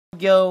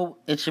Yo,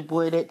 it's your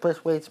boy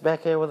Natepushweights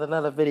back here with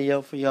another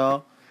video for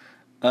y'all.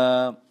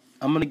 I'm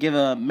gonna give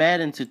a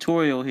Madden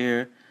tutorial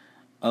here,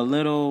 a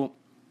little,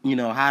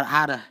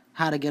 how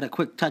to get a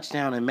quick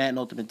touchdown in Madden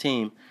Ultimate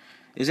Team.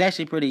 It's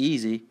actually pretty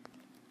easy.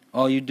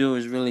 All you do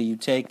is really you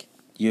take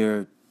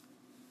your,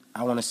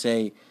 I want to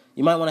say,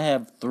 you might want to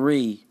have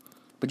three,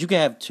 but you can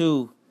have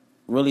two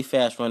really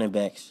fast running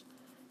backs.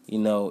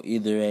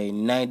 Either a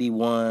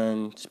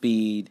 91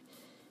 speed,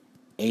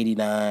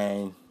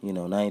 89,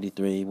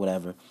 93,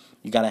 whatever.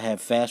 You got to have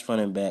fast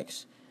running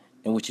backs.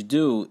 And what you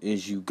do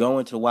is you go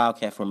into the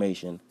wildcat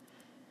formation.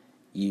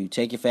 You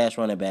take your fast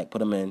running back, put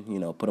them in,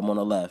 put them on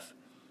the left.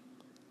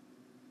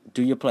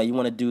 Do your play. You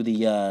want to do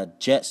the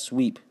jet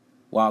sweep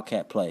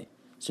wildcat play.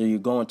 So you're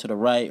going to the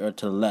right or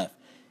to the left.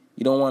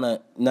 You don't want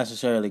to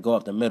necessarily go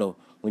up the middle.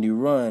 When you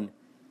run,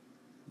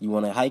 you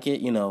want to hike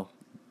it,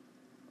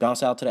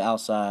 bounce out to the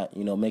outside,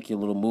 make your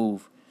little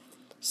move.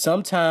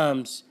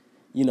 Sometimes,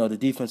 the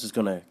defense is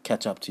going to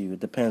catch up to you. It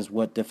depends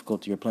what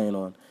difficulty you're playing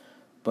on.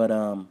 But,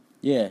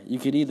 yeah, you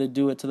could either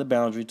do it to the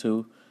boundary,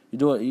 too. You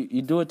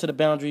do it to the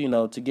boundary,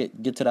 to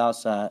get to the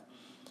outside.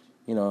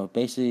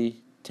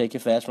 Basically take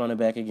your fast running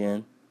back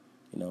again.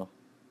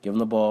 Give him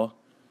the ball.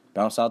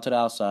 Bounce out to the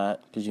outside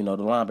because, the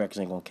linebackers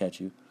ain't going to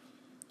catch you.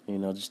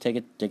 Just take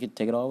it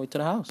all the way to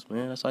the house,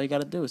 man. That's all you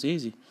got to do. It's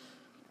easy.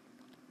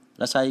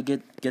 That's how you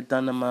get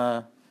done them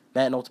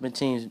Madden Ultimate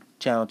Team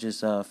challenges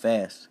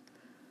fast.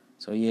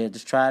 So, yeah,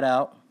 just try it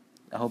out.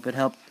 I hope it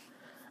helped.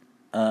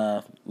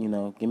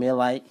 Give me a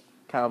like,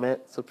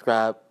 comment,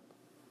 subscribe.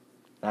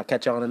 I'll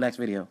catch y'all in the next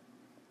video.